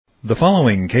The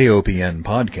following KOPN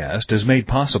podcast is made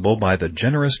possible by the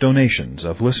generous donations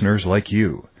of listeners like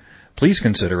you. Please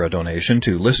consider a donation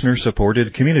to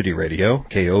listener-supported community radio,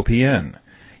 KOPN.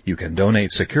 You can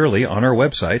donate securely on our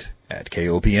website at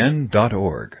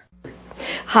kopn.org.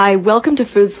 Hi, welcome to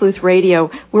Food Sleuth Radio,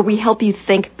 where we help you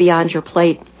think beyond your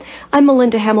plate. I'm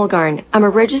Melinda Hemmelgarn. I'm a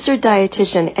registered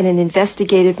dietitian and an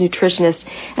investigative nutritionist,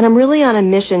 and I'm really on a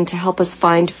mission to help us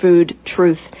find food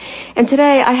truth. And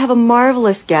today I have a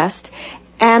marvelous guest,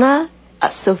 Anna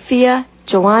Sophia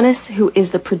Joannis, who is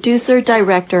the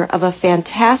producer-director of a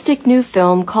fantastic new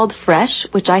film called Fresh,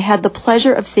 which I had the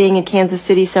pleasure of seeing in Kansas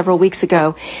City several weeks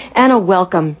ago. Anna,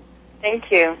 welcome.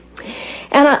 Thank you.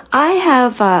 Anna, I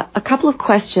have a couple of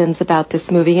questions about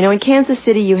this movie. You know, in Kansas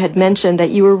City, you had mentioned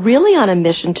that you were really on a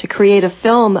mission to create a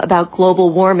film about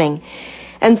global warming.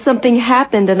 And something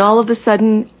happened, and all of a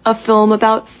sudden, a film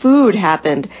about food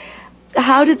happened.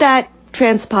 How did that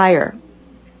transpire?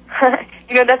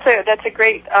 That's a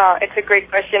great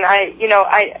question. I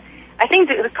think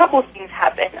that a couple of things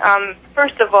happened.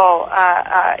 First of all,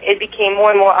 it became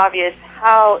more and more obvious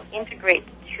how integrated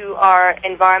to our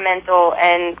environmental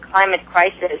and climate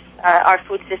crisis our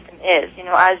food system is.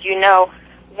 As you know,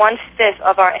 1/5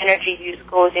 of our energy use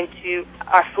goes into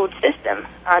our food system,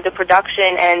 the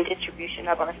production and distribution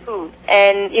of our food.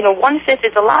 And 1/5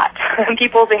 is a lot.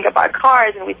 People think about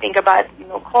cars and we think about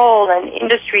coal and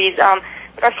industries,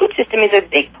 but our food system is a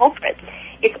big culprit.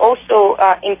 It's also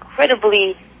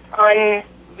incredibly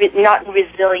not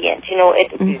resilient.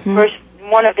 First,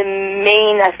 one of the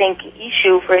main, I think,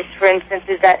 issue, for instance,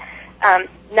 is that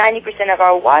 90% of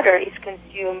our water is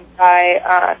consumed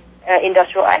by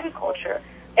industrial agriculture.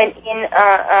 And in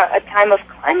a time of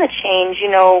climate change,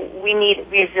 we need a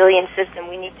resilient system.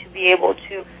 We need to be able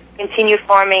to continue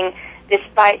farming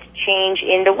despite change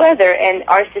in the weather, and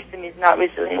our system is not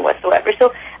resilient whatsoever.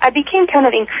 So I became kind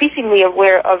of increasingly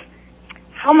aware of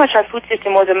how much our food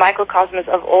system was a microcosmos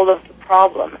of all of the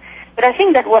problem. But I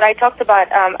think that what I talked about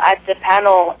at the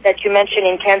panel that you mentioned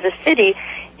in Kansas City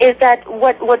is that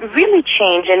what really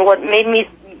changed and what made me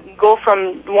go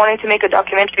from wanting to make a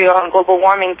documentary on global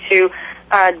warming to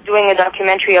doing a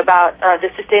documentary about the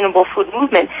sustainable food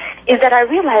movement is that I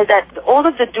realized that all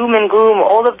of the doom and gloom,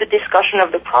 all of the discussion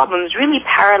of the problems really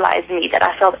paralyzed me, that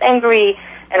I felt angry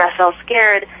and I felt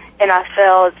scared and I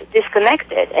felt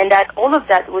disconnected, and that all of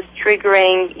that was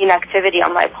triggering inactivity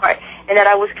on my part, and that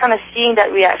I was kind of seeing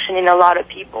that reaction in a lot of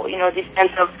people, this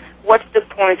sense of what's the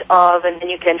point of, and then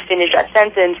you can finish that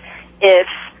sentence if,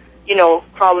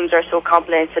 problems are so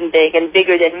complex and big and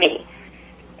bigger than me.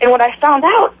 And what I found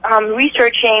out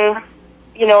researching,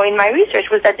 in my research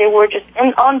was that there were just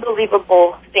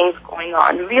unbelievable things going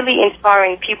on, really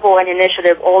inspiring people and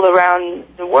initiative all around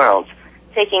the world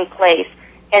taking place.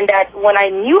 And that when I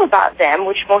knew about them,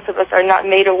 which most of us are not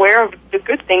made aware of the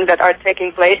good things that are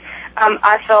taking place,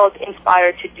 I felt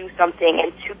inspired to do something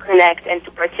and to connect and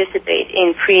to participate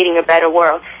in creating a better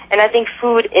world. And I think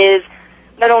food is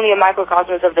not only a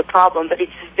microcosmos of the problem, but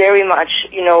it's very much,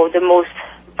 the most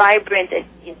vibrant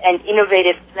and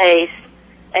innovative place,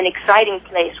 an exciting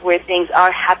place where things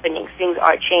are happening, things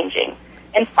are changing.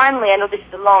 And finally, I know this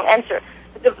is a long answer,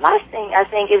 but the last thing I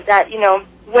think is that,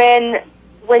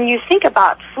 when you think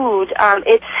about food,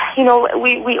 it's,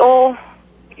 we all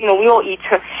eat,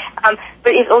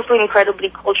 but it's also incredibly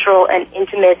cultural and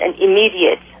intimate and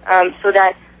immediate, so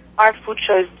that our food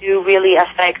choices do really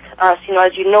affect us,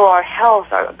 as our health,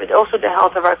 but also the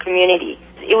health of our community.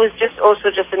 It was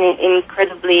just an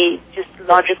incredibly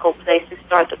logical place to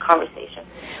start the conversation.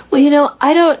 Well,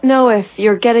 I don't know if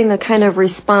you're getting the kind of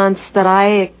response that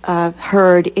I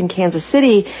heard in Kansas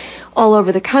City all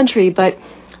over the country, but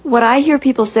what I hear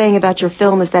people saying about your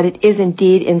film is that it is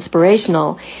indeed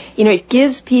inspirational. It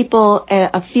gives people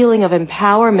a feeling of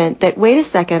empowerment that, wait a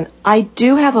second, I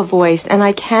do have a voice and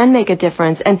I can make a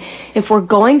difference. And if we're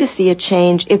going to see a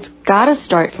change, it's got to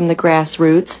start from the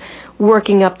grassroots,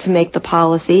 working up to make the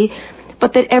policy,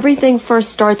 but that everything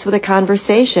first starts with a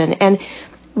conversation. And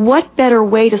what better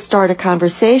way to start a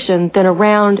conversation than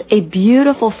around a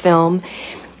beautiful film?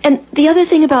 And the other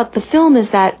thing about the film is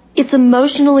that it's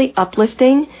emotionally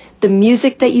uplifting. The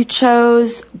music that you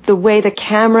chose, the way the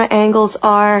camera angles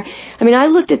are. I mean, I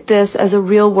looked at this as a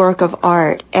real work of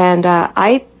art. And as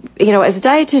a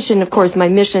dietitian, of course, my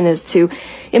mission is to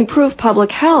improve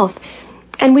public health.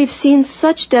 And we've seen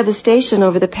such devastation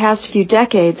over the past few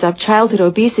decades of childhood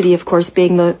obesity, of course,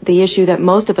 being the issue that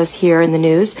most of us hear in the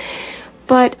news.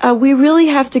 But we really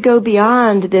have to go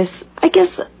beyond this,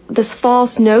 this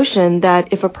false notion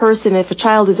that if a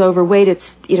child is overweight,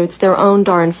 it's their own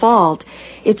darn fault.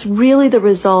 It's really the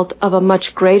result of a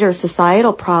much greater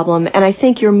societal problem. And I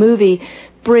think your movie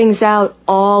brings out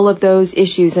all of those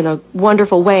issues in a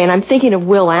wonderful way. And I'm thinking of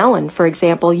Will Allen, for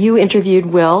example. You interviewed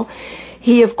Will.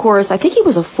 He, of course, I think he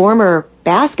was a former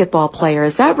basketball player.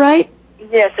 Is that right?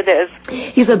 Yes, it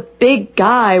is. He's a big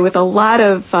guy with a lot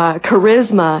of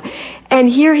charisma. And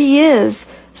here he is,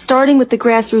 starting with the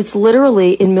grassroots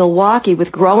literally in Milwaukee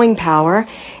with Growing Power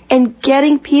and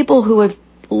getting people who have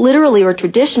literally or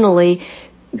traditionally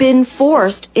been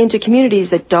forced into communities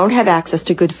that don't have access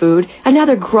to good food, and now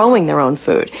they're growing their own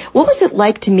food. What was it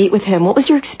like to meet with him? What was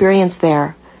your experience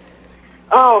there?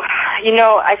 Oh,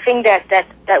 I think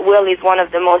that Will is one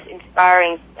of the most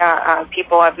inspiring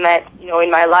people I've met,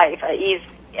 in my life. He's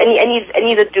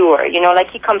a doer, like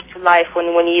he comes to life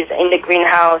when he's in the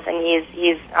greenhouse and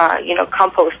he's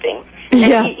composting.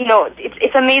 Yeah. And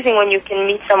it's amazing when you can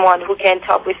meet someone who can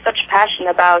talk with such passion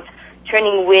about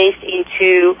turning waste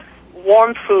into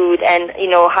warm food, and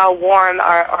how warm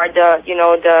are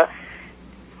the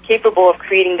capable of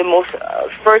creating the most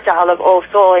fertile of all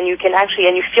soil, and you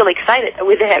feel excited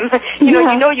with him.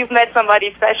 You've met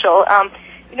somebody special.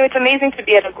 It's amazing to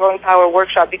be at a Growing Power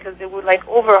workshop because there were like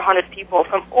over 100 people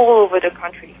from all over the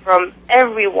country, from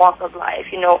every walk of life,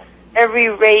 every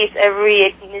race,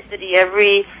 every ethnicity,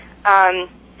 every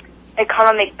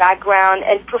economic background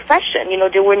and profession.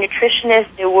 There were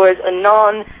nutritionists, there was a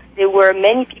nun, there were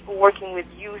many people working with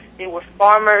youth, there were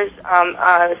farmers,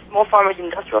 small farmers,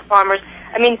 industrial farmers.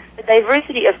 I mean, the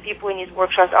diversity of people in these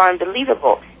workshops are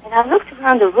unbelievable. And I looked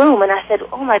around the room and I said,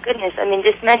 oh my goodness, I mean,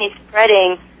 this man is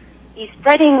spreading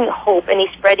hope and he's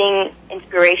spreading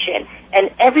inspiration.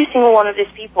 And every single one of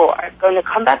these people are going to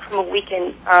come back from a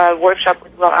weekend workshop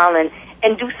with Will Allen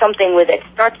and do something with it,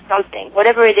 start something.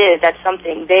 Whatever it is, that's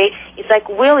something. It's like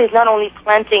Will is not only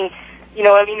planting,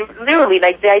 literally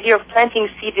like the idea of planting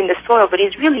seeds in the soil, but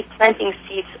he's really planting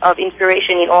seeds of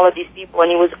inspiration in all of these people,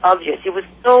 and it was obvious. It was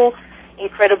so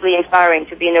incredibly inspiring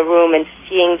to be in a room and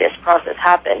seeing this process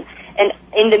happen. And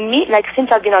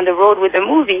since I've been on the road with the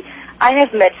movie, I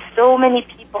have met so many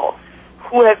people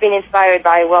who have been inspired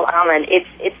by Will Allen.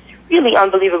 It's really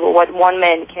unbelievable what one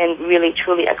man can really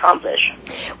truly accomplish.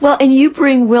 Well, and you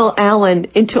bring Will Allen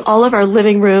into all of our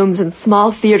living rooms and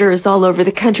small theaters all over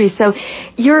the country. So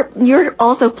you're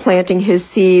also planting his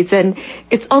seeds, and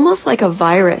it's almost like a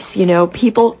virus.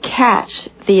 People catch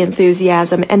the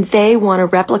enthusiasm and they want to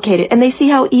replicate it, and they see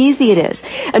how easy it is.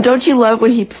 And don't you love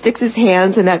when he sticks his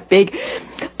hands in that big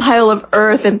pile of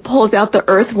earth and pulls out the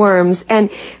earthworms? And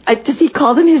does he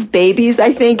call them his babies,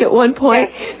 I think, at one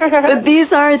point? But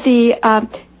these are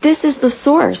this is the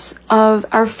source of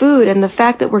our food, and the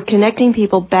fact that we're connecting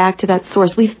people back to that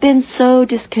source. We've been so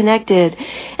disconnected,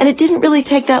 and it didn't really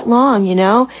take that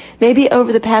long, Maybe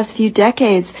over the past few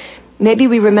decades, maybe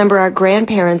we remember our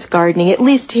grandparents gardening, at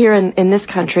least here in this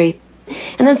country.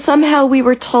 And then somehow we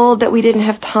were told that we didn't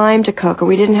have time to cook, or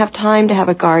we didn't have time to have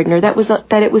a garden, or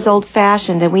that it was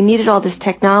old-fashioned, and we needed all this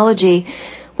technology,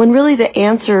 when really the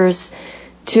answers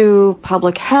to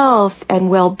public health and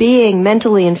well-being,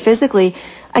 mentally and physically,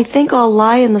 I think all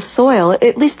lie in the soil.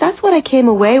 At least that's what I came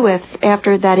away with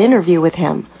after that interview with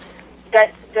him.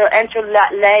 That the answer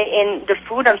lay in the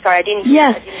food? I'm sorry, I didn't hear.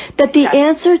 Yes, that the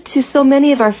answer to so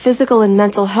many of our physical and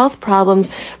mental health problems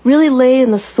really lay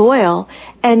in the soil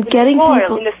and getting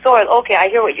people... In the soil, okay, I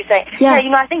hear what you're saying. Yeah,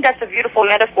 I think that's a beautiful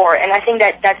metaphor, and I think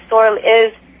that soil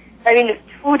is...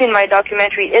 food in my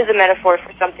documentary is a metaphor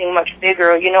for something much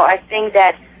bigger. I think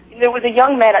that there was a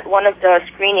young man at one of the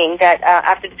screenings that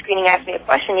after the screening asked me a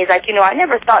question. He's like, I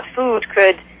never thought food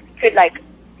could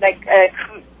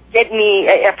get me,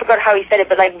 I forgot how he said it,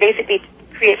 but basically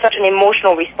create such an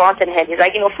emotional response in him. He's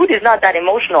like, food is not that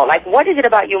emotional. Like, what is it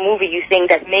about your movie you think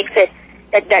that makes it,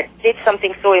 that did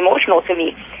something so emotional to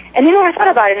me? And I thought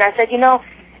about it and I said,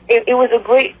 it was a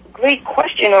great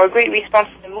question or a great response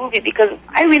to the movie, because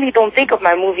I really don't think of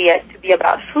my movie as to be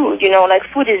about food.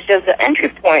 Food is just the entry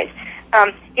point.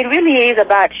 It really is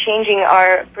about changing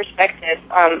our perspective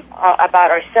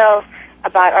about ourselves,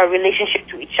 about our relationship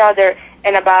to each other,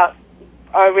 and about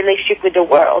our relationship with the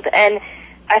world. And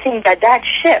I think that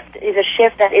shift is a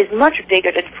shift that is much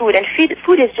bigger than food. And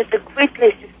food is just a great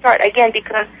place to start, again,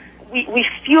 because we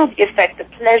feel the effect, the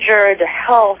pleasure, the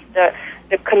health,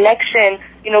 the connection.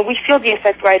 We feel the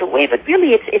effect right away, but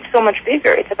really it's so much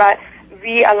bigger. It's about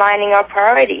realigning our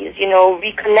priorities,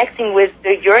 reconnecting with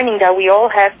the yearning that we all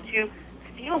have to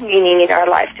feel meaning in our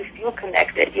life, to feel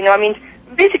connected.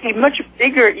 Basically much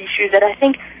bigger issues that I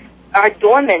think are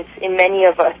dormant in many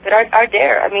of us, but are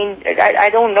there. I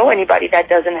don't know anybody that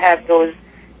doesn't have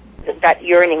that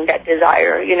yearning, that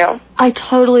desire, I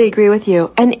totally agree with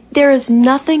you. And there is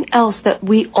nothing else that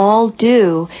we all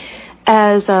do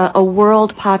as a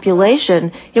world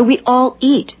population, we all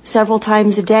eat several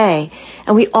times a day,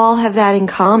 and we all have that in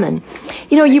common.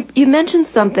 You mentioned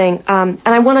something, and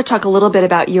I want to talk a little bit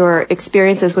about your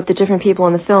experiences with the different people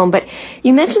in the film, but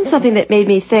you mentioned something that made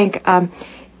me think.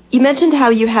 You mentioned how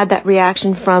you had that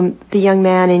reaction from the young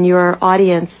man in your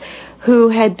audience who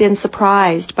had been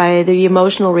surprised by the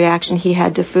emotional reaction he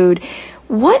had to food.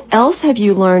 What else have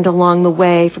you learned along the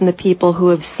way from the people who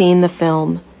have seen the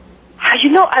film? I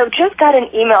just got an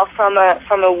email from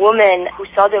a woman who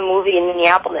saw the movie in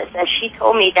Minneapolis, and she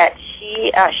told me that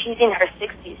she's in her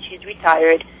 60s. She's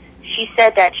retired. She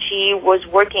said that she was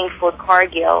working for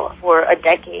Cargill for a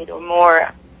decade or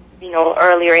more,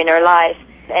 earlier in her life,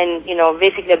 and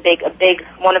basically a big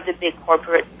one of the big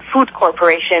corporate food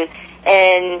corporations.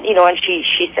 And and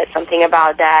she said something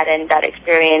about that and that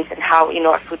experience and how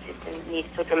our food system needs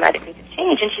so dramatically to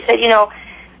change. And she said,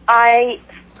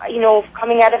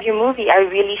 coming out of your movie, I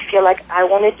really feel like I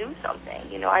want to do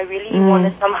something. I really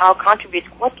want to somehow contribute.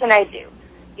 What can I do?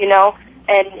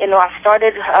 And I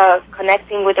started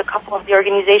connecting with a couple of the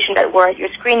organizations that were at your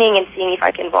screening and seeing if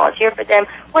I can volunteer for them.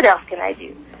 What else can I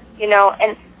do?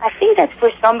 And I think that for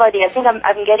somebody, I think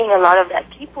I'm getting a lot of that.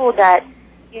 People that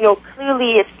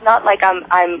clearly it's not like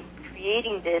I'm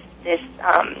creating the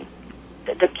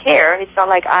care. It's not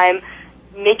like I'm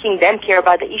making them care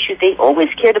about the issue. They've always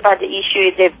cared about the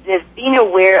issue. They've been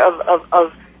aware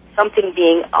of something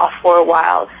being off for a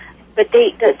while, but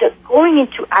they're going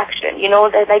into action.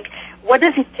 That what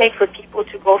does it take for people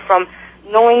to go from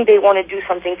knowing they want to do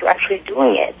something to actually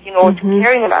doing it? To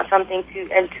caring about something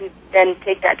to then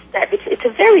take that step. It's a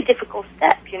very difficult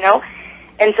step.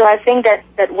 And so I think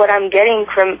that what I'm getting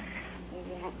from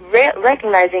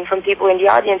recognizing from people in the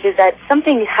audience is that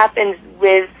something happens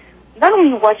with not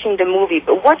only watching the movie,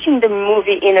 but watching the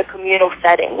movie in a communal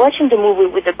setting, watching the movie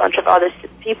with a bunch of other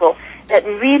people that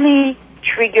really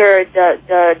trigger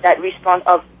that response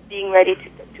of being ready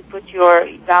to put your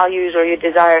values or your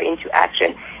desire into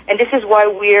action. And this is why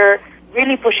we're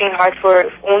really pushing hard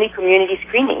for only community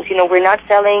screenings. We're not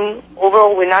selling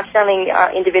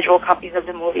individual copies of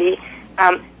the movie.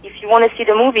 If you want to see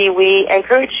the movie, we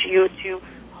encourage you to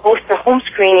host a home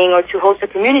screening or to host a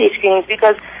community screenings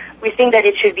because we think that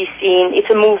it should be seen. It's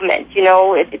a movement,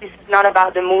 This is not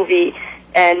about the movie,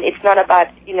 and it's not about,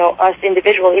 us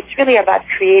individually. It's really about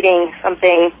creating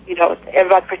something,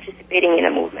 about participating in a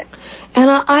movement. And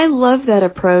I love that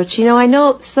approach. I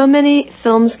know so many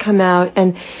films come out,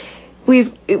 and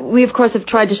we of course have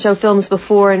tried to show films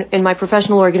before in my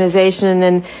professional organization,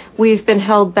 and we've been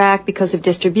held back because of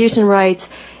distribution rights.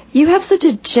 You have such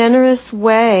a generous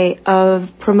way of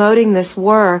promoting this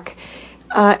work,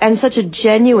 and such a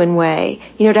genuine way,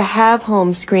 to have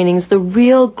home screenings, the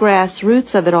real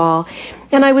grassroots of it all.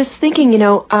 And I was thinking,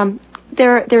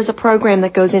 there's a program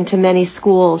that goes into many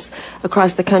schools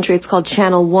across the country. It's called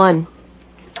Channel One.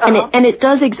 And it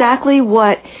does exactly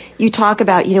what you talk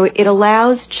about. It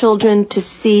allows children to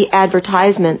see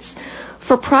advertisements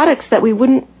for products that we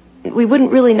wouldn't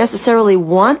really necessarily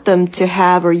want them to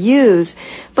have or use,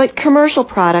 but commercial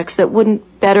products that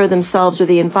wouldn't better themselves or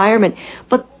the environment.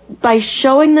 But by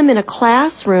showing them in a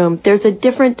classroom, there's a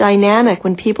different dynamic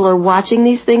when people are watching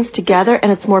these things together,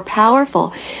 and it's more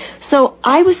powerful. So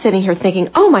I was sitting here thinking,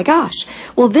 oh my gosh,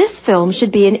 well, this film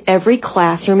should be in every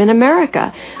classroom in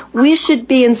America. We should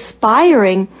be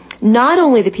inspiring not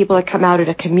only the people that come out at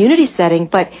a community setting,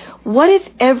 but what if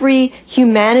every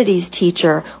humanities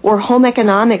teacher or home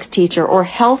economics teacher or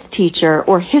health teacher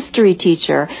or history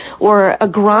teacher or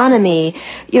agronomy,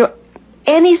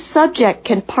 any subject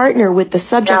can partner with the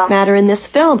subject matter in this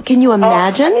film. Can you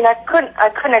imagine? I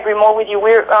couldn't agree more with you.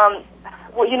 We're,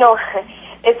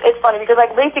 it's funny because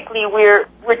basically we're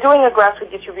doing a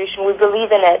grassroots distribution. We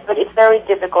believe in it, but it's very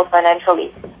difficult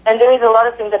financially. And there is a lot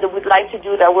of things that we'd like to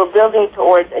do that we're building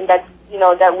towards, and that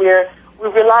that we're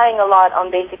relying a lot on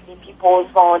basically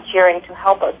people's volunteering to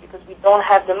help us because we don't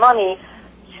have the money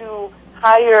to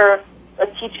hire a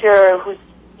teacher who's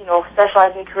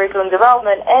specialize in curriculum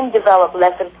development and develop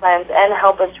lesson plans and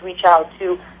help us reach out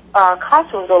to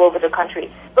classrooms all over the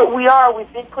country. But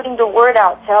we've been putting the word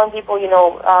out, telling people,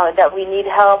 that we need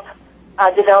help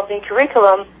developing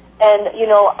curriculum. And,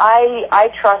 I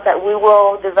trust that we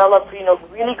will develop,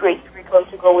 really great curriculum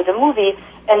to go with the movie.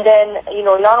 And then,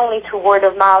 not only through word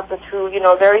of mouth, but through,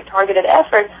 very targeted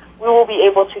effort, we will be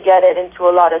able to get it into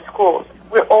a lot of schools.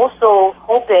 We're also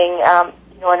hoping,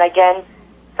 and again,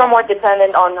 somewhat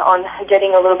dependent on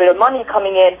getting a little bit of money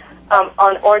coming in,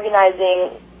 on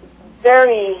organizing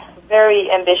very,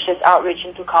 very ambitious outreach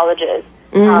into colleges.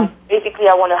 Basically,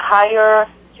 I want to hire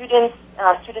students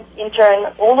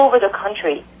intern all over the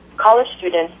country, college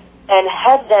students, and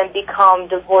have them become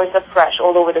the voice of fresh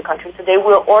all over the country. So they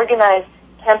will organize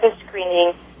campus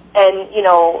screening, and,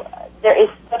 there is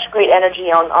such great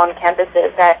energy on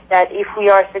campuses that if we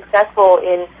are successful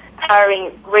in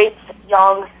hiring great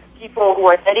young people who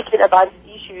are dedicated about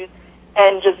these issues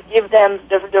and just give them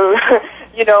the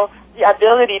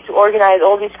ability to organize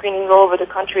all these screenings all over the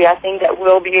country, I think that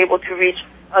we'll be able to reach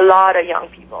a lot of young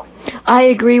people. I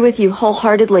agree with you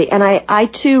wholeheartedly, and I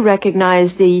too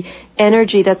recognize the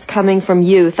energy that's coming from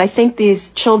youth. I think these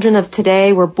children of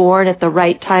today were born at the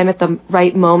right time, at the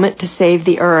right moment to save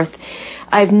the earth.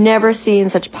 I've never seen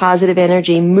such positive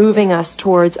energy moving us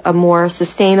towards a more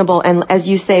sustainable and, as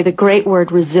you say, the great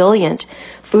word, resilient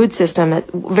food system.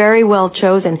 Very well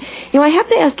chosen. I have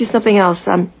to ask you something else.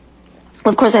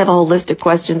 Of course, I have a whole list of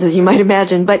questions, as you might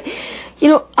imagine, but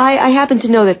I happen to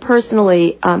know that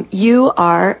personally, you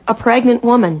are a pregnant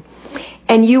woman,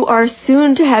 and you are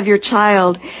soon to have your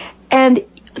child, and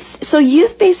so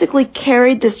you've basically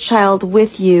carried this child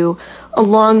with you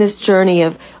along this journey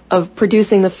of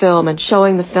producing the film and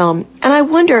showing the film. And I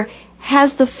wonder,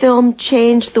 has the film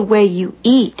changed the way you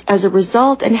eat as a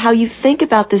result, and how you think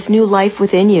about this new life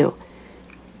within you?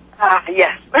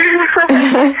 Yes.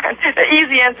 The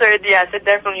easy answer is yes, it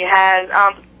definitely has.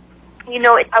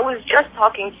 I was just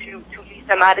talking to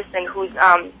Lisa Madison, who's,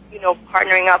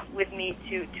 partnering up with me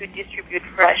to distribute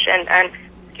Fresh, and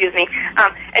excuse me.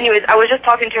 Anyways, I was just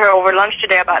talking to her over lunch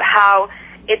today about how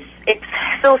it's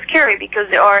so scary because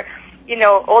there are,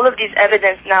 all of these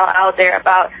evidence now out there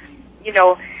about,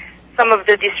 some of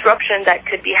the disruption that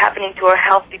could be happening to our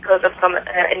health because of some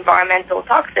environmental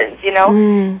toxins,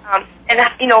 And,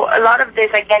 a lot of this,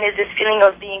 again, is this feeling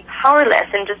of being powerless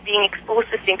and just being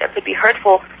exposed to things that could be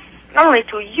hurtful, not only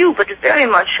to you, but very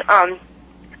much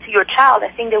to your child.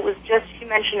 I think there was you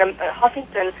mentioned a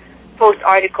Huffington Post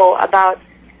article about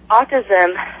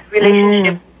autism,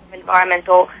 relationship with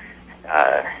environmental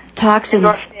toxins,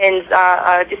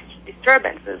 endorphins,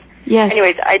 disturbances. Yes.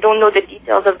 Anyways, I don't know the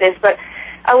details of this, but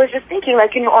I was just thinking,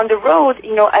 on the road,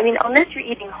 unless you're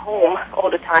eating home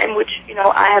all the time, which,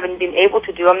 I haven't been able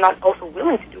to do, I'm not also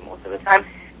willing to do most of the time,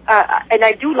 and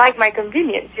I do like my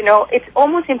convenience, it's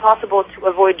almost impossible to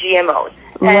avoid GMOs.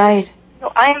 Right.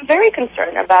 And, I am very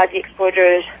concerned about the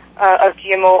exposures of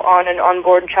GMO on an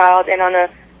unborn child and on a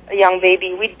young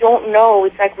baby. We don't know.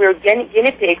 It's like we're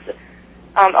guinea pigs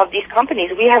of these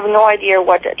companies. We have no idea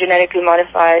what genetically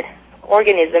modified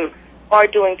organisms are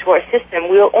doing to our system.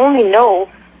 We'll only know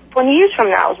 20 years from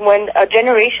now when a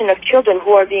generation of children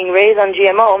who are being raised on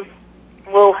GMO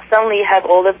will suddenly have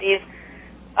all of these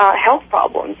health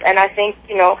problems. And I think,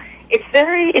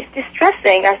 it's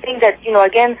distressing. I think that,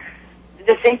 again,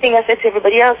 the same thing I said to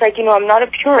everybody else, I'm not a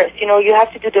purist. You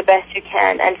have to do the best you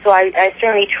can. And so I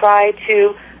certainly try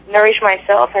to nourish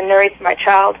myself and nourish my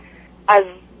child as,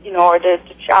 or the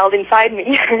child inside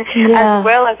me as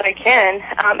well as I can.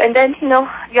 And then,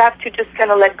 you have to just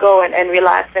kind of let go and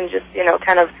relax and just,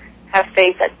 kind of have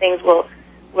faith that things will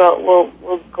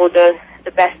go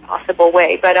the best possible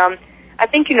way. But I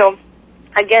think,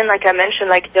 again, like I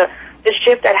mentioned, the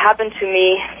shift that happened to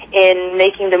me in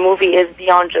making the movie is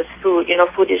beyond just food.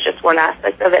 Food is just one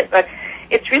aspect of it. But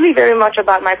it's really very much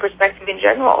about my perspective in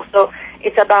general. So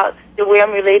it's about the way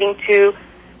I'm relating to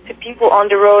people on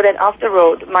the road and off the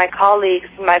road, my colleagues,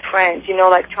 my friends,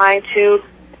 trying to,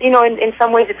 in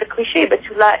some ways it's a cliche, but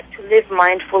to live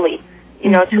mindfully,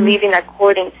 to live in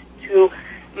accordance to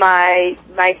my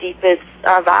deepest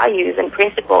values and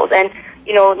principles, and,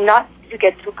 not to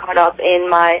get too caught up in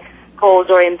my goals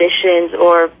or ambitions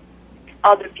or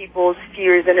other people's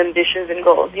fears and ambitions and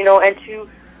goals, and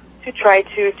to try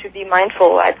to be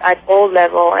mindful at all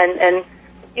level, and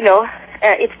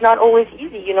it's not always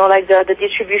easy, the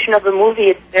distribution of a movie,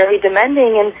 it's very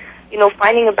demanding, and,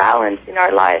 finding a balance in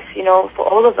our life, for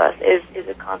all of us is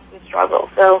a constant struggle.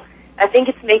 So I think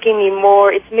it's made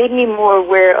me more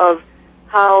aware of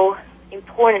how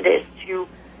important it is to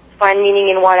find meaning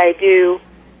in what I do,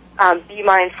 be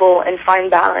mindful and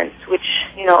find balance, which,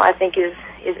 I think is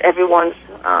everyone's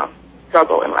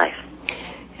struggle in life.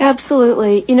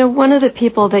 Absolutely. One of the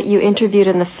people that you interviewed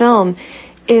in the film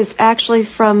is actually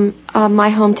from my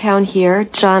hometown here,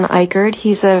 John Eichert.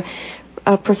 He's a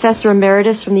professor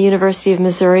emeritus from the University of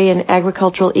Missouri in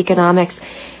agricultural economics.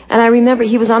 And I remember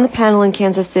he was on the panel in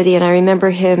Kansas City, and I remember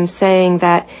him saying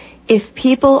that if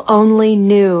people only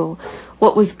knew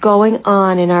what was going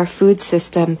on in our food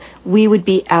system, we would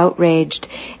be outraged.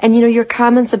 And, your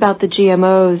comments about the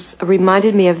GMOs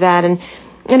reminded me of that. And,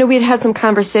 we had some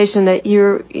conversation that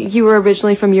you were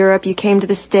originally from Europe, you came to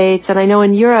the States, and I know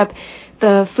in Europe,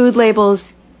 the food labels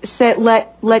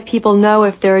let people know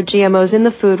if there are GMOs in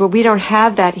the food. Well, we don't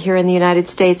have that here in the United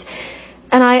States.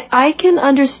 And I can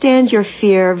understand your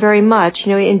fear very much,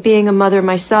 in being a mother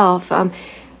myself,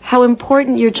 how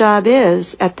important your job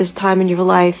is at this time in your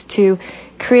life to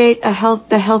create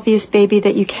the healthiest baby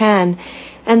that you can.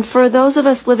 And for those of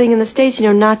us living in the States,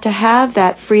 not to have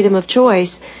that freedom of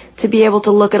choice, to be able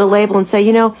to look at a label and say,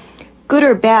 good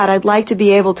or bad, I'd like to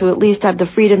be able to at least have the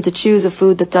freedom to choose a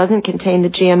food that doesn't contain the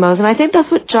GMOs. And I think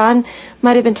that's what John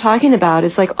might have been talking about.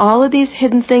 It's like all of these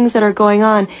hidden things that are going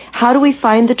on. How do we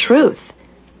find the truth?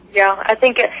 Yeah, I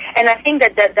think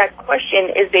that question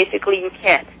is basically you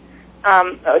can't.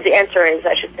 The answer is,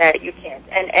 I should say, you can't.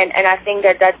 And I think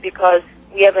that's because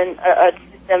we have a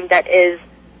system that is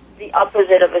the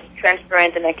opposite of a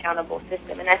transparent and accountable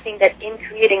system. And I think that in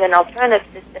creating an alternative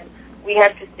system, we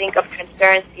have to think of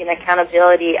transparency and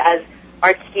accountability as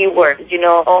our key words,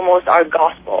 almost our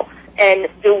gospel. And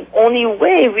the only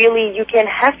way, really, you can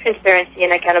have transparency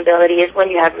and accountability is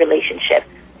when you have relationship.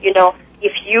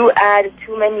 If you add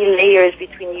too many layers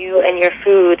between you and your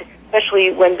food,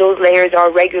 especially when those layers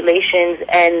are regulations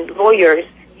and lawyers,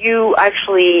 you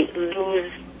actually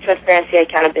lose transparency,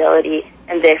 accountability,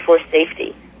 and therefore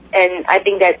safety. And I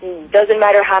think that doesn't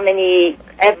matter how many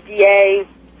FDA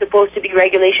supposed to be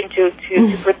regulation to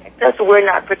protect us, we're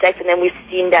not protected, and we've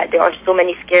seen that there are so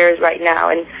many scares right now,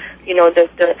 and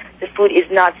the food is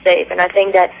not safe. And I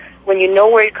think that when you know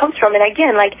where it comes from, and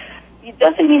again, it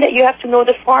doesn't mean that you have to know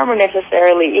the farmer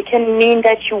necessarily. It can mean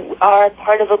that you are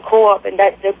part of a co-op, and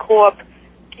that the co-op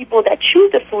people that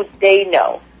choose the food, they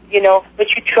know, but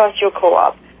you trust your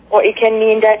co-op. Or it can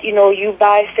mean that, you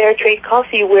buy fair trade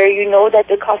coffee where you know that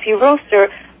the coffee roaster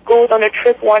goes on a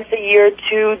trip once a year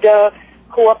to the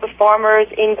co-op of farmers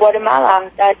in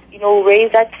Guatemala that,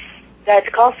 raise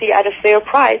that coffee at a fair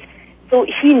price. So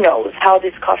he knows how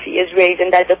this coffee is raised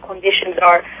and that the conditions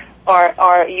are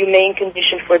humane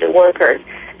conditions for the workers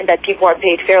and that people are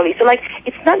paid fairly. So,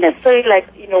 it's not necessarily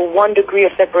 1 degree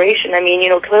of separation. I mean,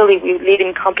 clearly we live in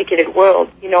a complicated world,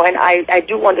 and I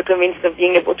do want the convenience of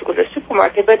being able to go to the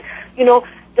supermarket, but,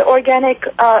 the Organic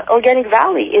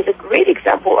Valley is a great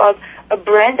example of a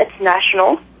brand that's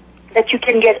national, that you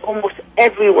can get almost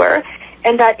everywhere,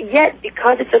 and that yet,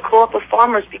 because it's a co-op of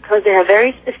farmers, because they have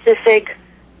very specific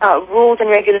rules and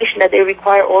regulations that they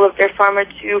require all of their farmers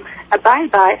to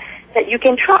abide by, that you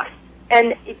can trust.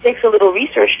 And it takes a little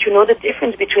research to know the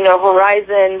difference between a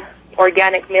Horizon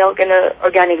organic milk and a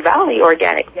Organic Valley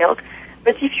organic milk.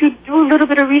 But if you do a little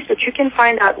bit of research, you can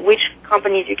find out which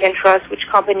companies you can trust, which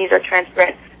companies are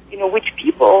transparent, which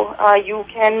people you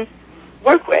can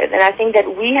work with. And I think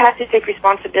that we have to take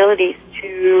responsibilities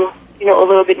to, a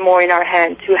little bit more in our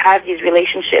hand to have these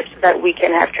relationships so that we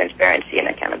can have transparency and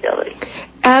accountability.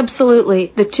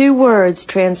 Absolutely. The two words,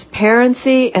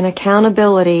 transparency and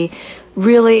accountability,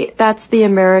 really, that's the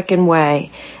American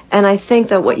way. And I think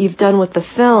that what you've done with the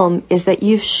film is that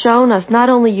you've shown us, not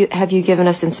only have you given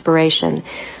us inspiration,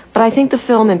 but I think the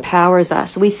film empowers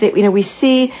us. We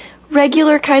see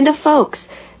regular kind of folks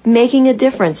making a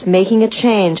difference, making a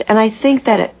change. And I think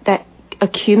that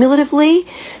accumulatively,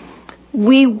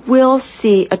 we will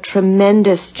see a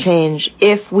tremendous change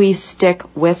if we stick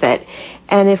with it.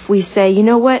 And if we say, you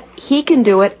know what, he can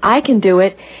do it, I can do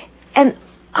it. And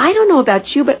I don't know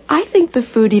about you, but I think the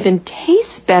food even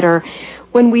tastes better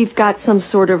when we've got some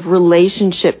sort of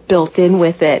relationship built in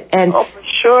with it. And oh, for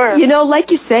sure.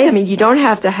 Like you say, you don't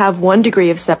have to have 1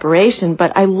 degree of separation,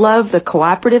 but I love the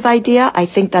cooperative idea. I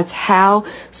think that's how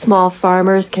small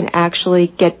farmers can actually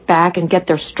get back and get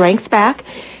their strength back.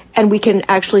 And we can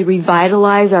actually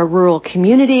revitalize our rural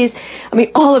communities.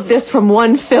 All of this from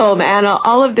one film, Anna,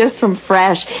 all of this from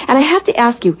Fresh. And I have to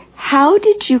ask you, how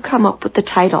did you come up with the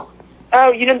title?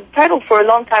 Oh, the title for a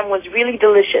long time was Really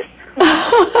Delicious.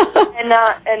 and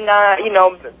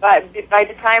by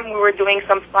the time we were doing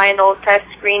some final test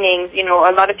screenings, a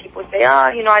lot of people say,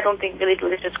 I don't think Really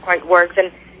Delicious quite works.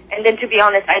 And then, to be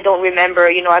honest, I don't remember.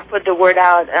 I put the word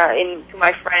out to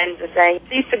my friends saying,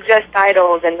 please suggest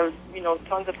titles, and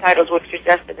tons of titles were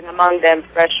suggested, and among them,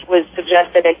 Fresh was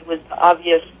suggested, and it was the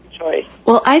obvious choice.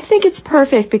 Well, I think it's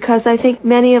perfect because I think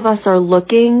many of us are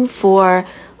looking for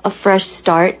a fresh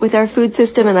start with our food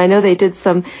system, and I know they did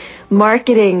some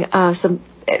marketing, some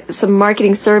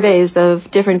marketing surveys of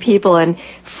different people, and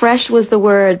fresh was the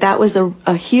word. That was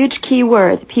a huge key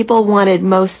word. People wanted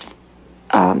most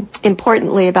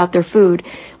importantly about their food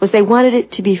was they wanted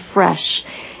it to be fresh.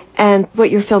 And what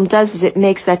your film does is it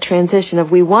makes that transition of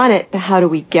we want it, how do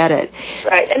we get it?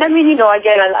 Right. And again,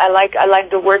 I like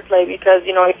the wordplay because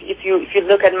if you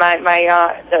look at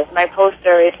my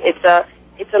poster,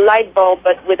 it's a light bulb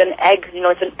but with an egg.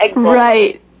 It's an egg bulb.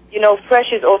 Right.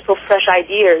 fresh is also fresh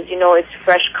ideas. It's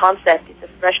fresh concept. It's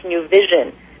a fresh new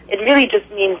vision. It really just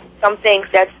means something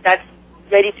that's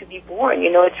ready to be born.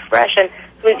 It's fresh, and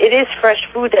so it is fresh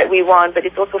food that we want, but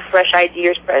it's also fresh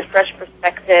ideas, fresh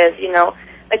perspective.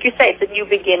 Like you say, it's a new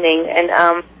beginning, and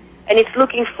it's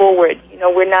looking forward.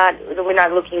 We're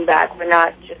not looking back. We're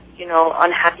not just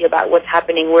unhappy about what's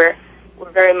happening. We're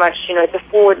very much it's a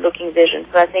forward-looking vision.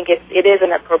 So I think it is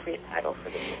an appropriate title for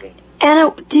the movie.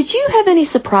 Anna, did you have any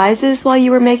surprises while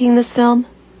you were making this film?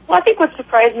 Well, I think what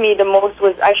surprised me the most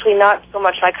was actually not so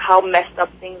much like how messed up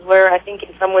things were. I think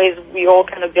in some ways we all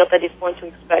kind of built at this point to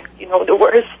expect, the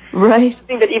worst. Right. I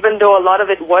think that even though a lot of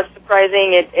it was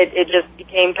surprising, it just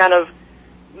became kind of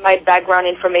my background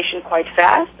information quite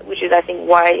fast, which is, I think,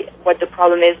 what the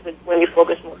problem is when we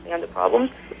focus mostly on the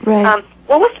problems. Right.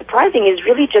 What was surprising is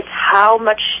really just how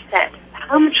much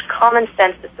common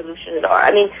sense the solutions are.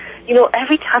 I mean,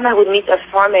 every time I would meet a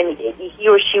farmer and he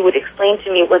or she would explain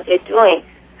to me what they're doing,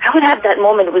 I would have that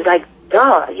moment. It was like,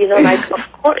 duh, like, of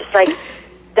course, like,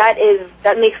 that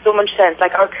makes so much sense.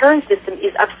 Like, our current system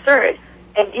is absurd,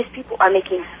 and these people are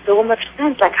making so much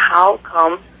sense. Like, how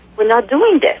come we're not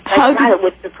doing this? Like, that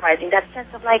was surprising. That sense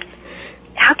of, like,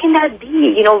 how can that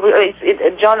be?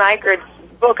 John Eichert's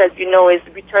book, as you know, is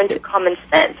Return to Common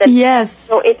Sense. And yes.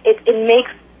 So it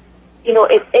makes,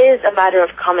 it is a matter of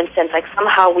common sense. Like,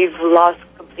 somehow we've lost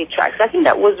complete track. So I think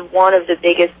that was one of the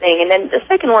biggest things. And then the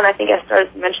second one I think I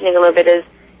started mentioning a little bit is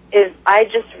I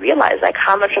just realized, like,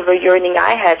 how much of a yearning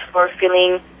I had for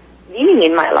feeling meaning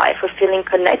in my life, for feeling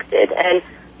connected. And,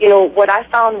 what I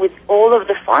found with all of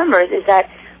the farmers is that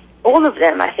all of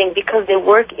them, I think, because they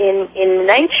work in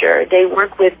nature, they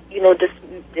work with,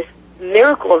 this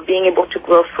miracle of being able to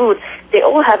grow food, they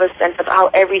all have a sense of how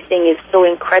everything is so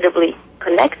incredibly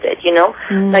connected,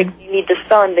 Like, you need the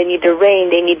sun, they need the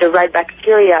rain, they need the right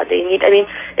bacteria,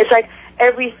 it's like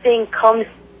everything comes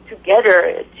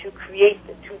together to create,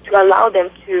 to allow them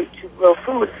to grow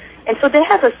food. And so they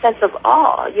have a sense of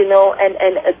awe,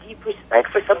 and a deep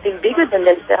respect for something bigger than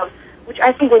themselves, which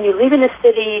I think when you live in a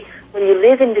city, when you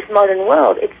live in this modern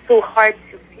world, it's so hard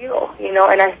to feel,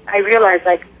 and I realize,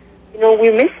 like,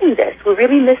 we're missing this. We're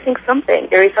really missing something.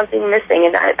 There is something missing,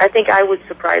 and I think I was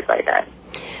surprised by that.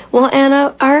 Well,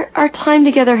 Anna, our time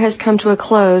together has come to a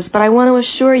close, but I want to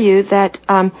assure you that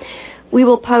we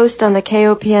will post on the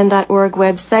KOPN.org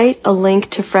website a link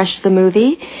to Fresh the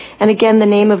movie. And again, the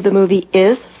name of the movie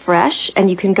is Fresh, and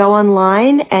you can go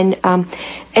online, and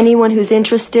anyone who's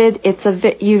interested,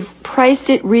 you've priced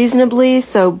it reasonably,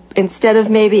 so instead of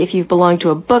maybe if you belong to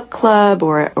a book club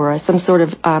or some sort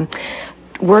of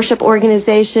worship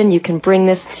organization, you can bring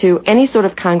this to any sort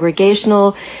of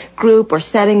congregational group or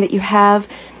setting that you have.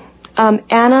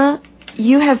 Anna,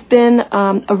 you have been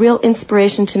a real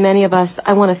inspiration to many of us.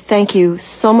 I want to thank you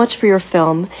so much for your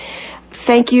film.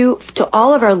 Thank you to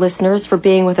all of our listeners for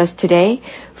being with us today.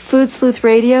 Food Sleuth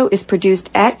Radio is produced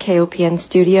at KOPN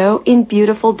Studio in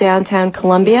beautiful downtown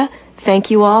Columbia. Thank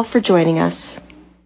you all for joining us.